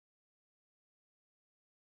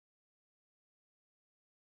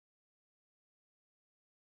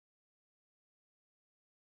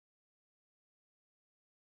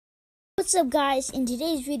What's up, guys? In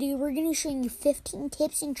today's video, we're going to show you 15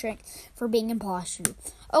 tips and tricks for being an imposter.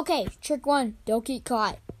 Okay, trick 1, don't get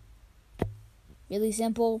caught. Really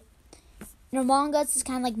simple. In Among Us, it's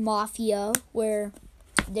kind of like Mafia, where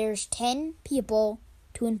there's 10 people,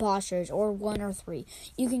 2 imposters, or 1 or 3.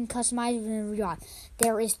 You can customize whatever you want.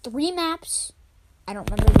 There is 3 maps. I don't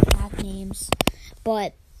remember the map names.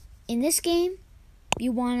 But in this game,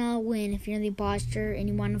 you want to win if you're the imposter, and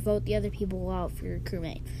you want to vote the other people out for your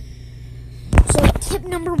crewmate. So, tip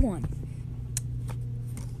number 1,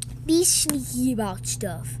 be sneaky about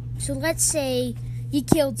stuff. So, let's say you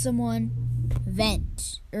killed someone,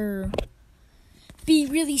 vent, or be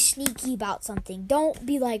really sneaky about something. Don't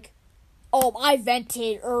be like, I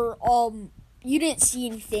vented, or, you didn't see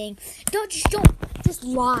anything. Don't just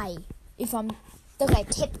lie. Okay,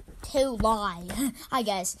 tip 2, lie, I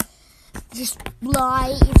guess. Just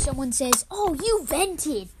lie if someone says, you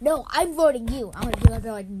vented. No, I'm voting you. I'm going to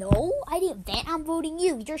be like, no, I didn't vent. I'm voting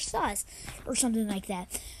you. You're sus. Or something like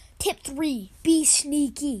that. Tip 3, be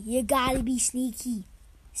sneaky. You got to be sneaky.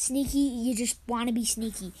 Sneaky, you just want to be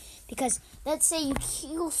sneaky. Because let's say you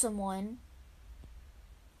kill someone,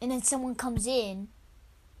 and then someone comes in,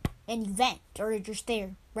 and you vent. Or you're just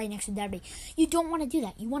there, right next to everybody. You don't want to do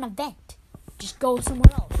that. You want to vent. Just go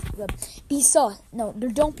somewhere else. Be sus. No,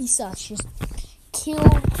 don't be sus. Just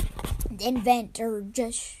kill and vent, or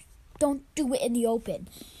just don't do it in the open.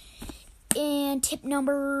 And tip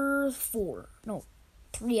number 4. No,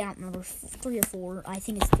 3. I don't remember. 3 or 4. I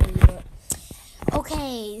think it's 3. But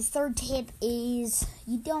okay, third tip is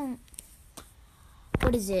you don't.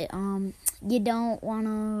 What is it? You don't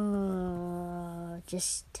wanna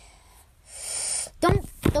just don't.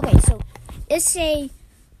 Okay, so let's say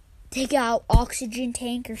take out oxygen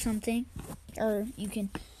tank or something, or you can.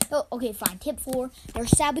 Okay, fine. Tip 4.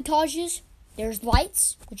 There's sabotages. There's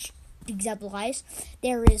lights, which example lights.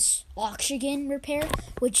 There is oxygen repair,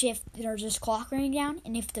 which if there's this clock running down,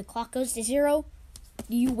 and if the clock goes to 0,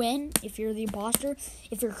 you win. If you're the imposter,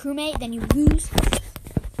 if you're a crewmate, then you lose.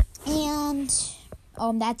 And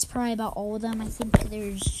that's probably about all of them. I think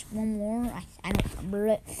there's one more. I don't remember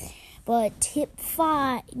it. But tip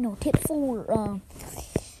 4.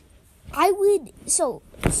 So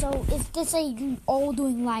if let's say you're all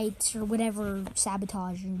doing lights or whatever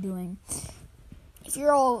sabotage you're doing, if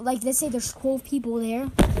you're all, like, let's say there's 12 people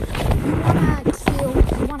there,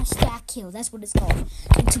 you wanna stack kill, that's what it's called.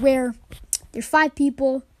 It's where there's 5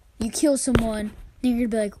 people, you kill someone, then you're gonna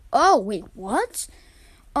be like, oh, wait, what?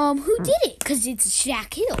 Who did it? Because it's a stack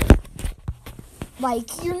kill.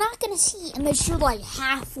 Like, you're not going to see unless you're, like,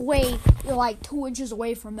 halfway, you're, like, 2 inches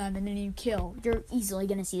away from them, and then you kill. You're easily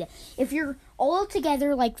going to see that. If you're all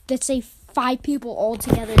together, like, let's say 5 people all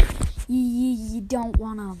together, you don't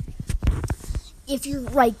want to. If you're,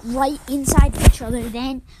 like, right inside each other,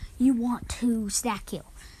 then you want to stack kill.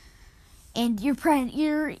 And you're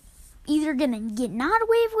either going to get not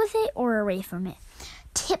away with it or away from it.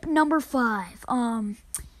 Tip number 5.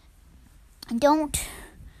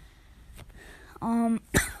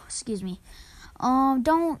 Excuse me.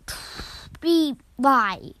 Don't be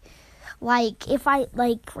lie. Like, if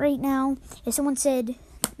right now, if someone said,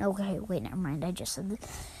 okay, wait, never mind, I just said this.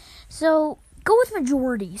 So, go with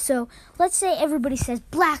majority. So, let's say everybody says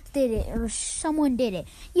Black did it, or someone did it.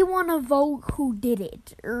 You want to vote who did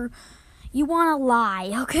it, or you want to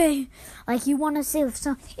lie, okay? Like, you want to say, it's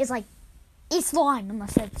like, it's lying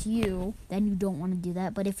unless that's you, then you don't want to do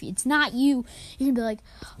that. But if it's not you, you can be like,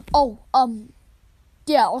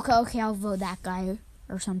 yeah, okay, I'll vote that guy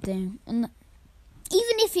or something. And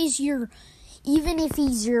even if he's your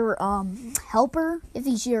helper, if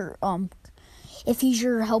he's your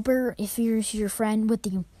helper, if he's your friend with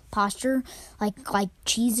the imposter, like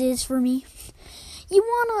Cheese is for me, you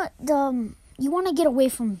wanna get away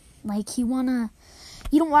from, like, you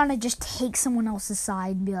don't wanna just take someone else's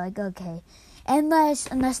side and be like, okay, unless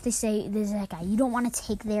they say there's that guy, you don't want to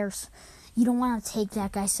take theirs. You don't want to take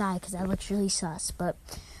that guy's side because that looks really sus. But,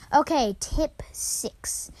 okay, tip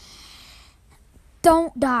 6.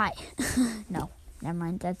 Don't die. No, never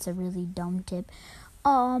mind. That's a really dumb tip.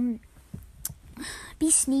 Be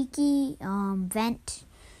sneaky. Vent.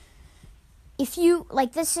 If you,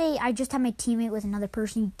 like, let's say I just have my teammate with another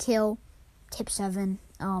person, you kill. Tip 7.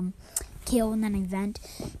 Kill and then I vent.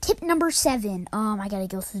 Tip number 7. I gotta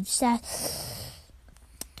go through the stats.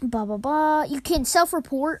 Blah, blah, blah. You can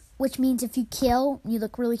self-report, which means if you kill, you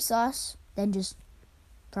look really sus, then just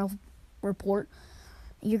self-report.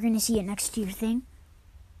 You're going to see it next to your thing.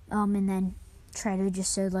 And then try to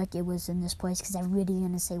just say, like, it was in this place, because I'm really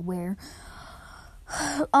going to say where.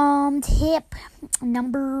 Tip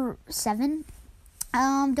number 7.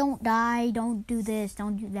 Don't die, don't do this,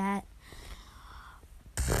 don't do that.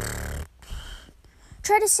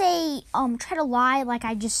 try to lie like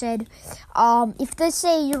I just said. If they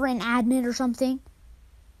say you're an admin or something,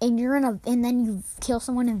 and then you kill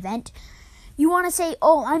someone in vent, you want to say,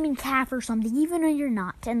 oh, I'm in CAF or something, even though you're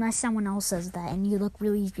not, unless someone else says that, and you look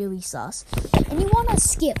really, really sus. And you want to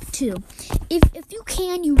skip, too. If you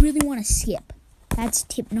can, you really want to skip. That's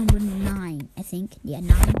tip number 9, I think. Yeah,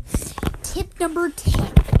 9. Tip number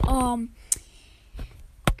 10.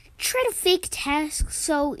 Try to fake tasks.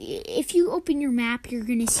 So, if you open your map, you're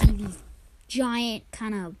going to see these giant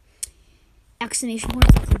kind of exclamation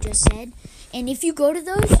points like you just said. And if you go to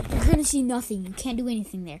those, you're going to see nothing. You can't do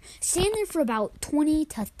anything there. Stand there for about 20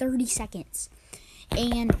 to 30 seconds.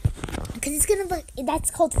 And because it's going to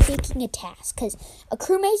that's called faking a task. Because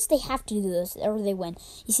crewmates, they have to do this or they win.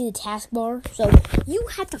 You see the task bar? So you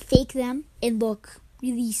have to fake them and look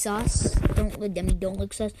really sus. Don't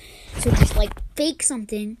look sus. So just fake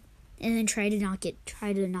something and then try to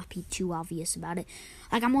not be too obvious about it.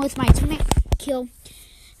 Like I'm with my teammate, kill.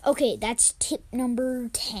 Okay, that's tip number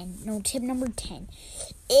 10. No, tip number 10.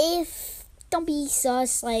 Don't be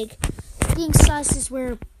sus. Being sus is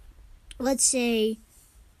where, let's say,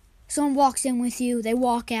 someone walks in with you, they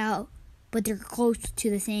walk out, but they're close to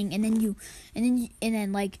the thing, and then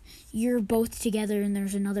you're both together, and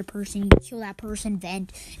there's another person, you kill that person,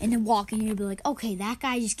 vent, and then walk in, and you'll be like, okay, that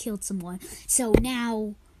guy just killed someone, so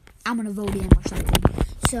now I'm gonna vote in or something.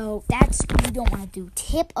 So that's what you don't want to do.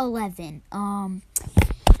 Tip 11.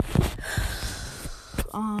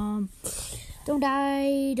 Don't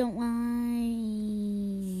die, don't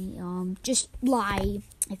lie, just lie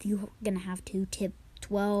if you're gonna have to. Tip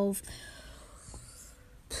 12,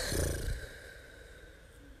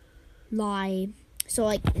 lie.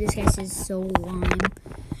 So this guy says so lime.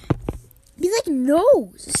 Be like,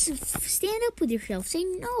 no, stand up with yourself, say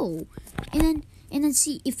no, and then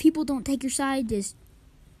see if people don't take your side, just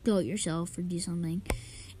go at yourself or do something,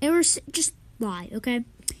 or just lie, okay?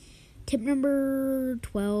 Tip number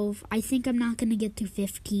 12. I think I'm not going to get to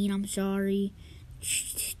 15. I'm sorry.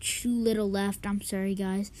 Too little left. I'm sorry,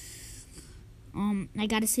 guys. I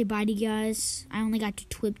got to say bye to you guys. I only got to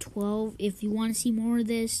tip 12. If you want to see more of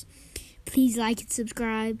this, please like and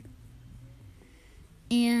subscribe.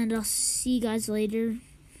 And I'll see you guys later.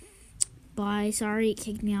 Bye. Sorry it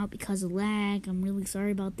kicked me out because of lag. I'm really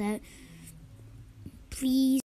sorry about that. Please.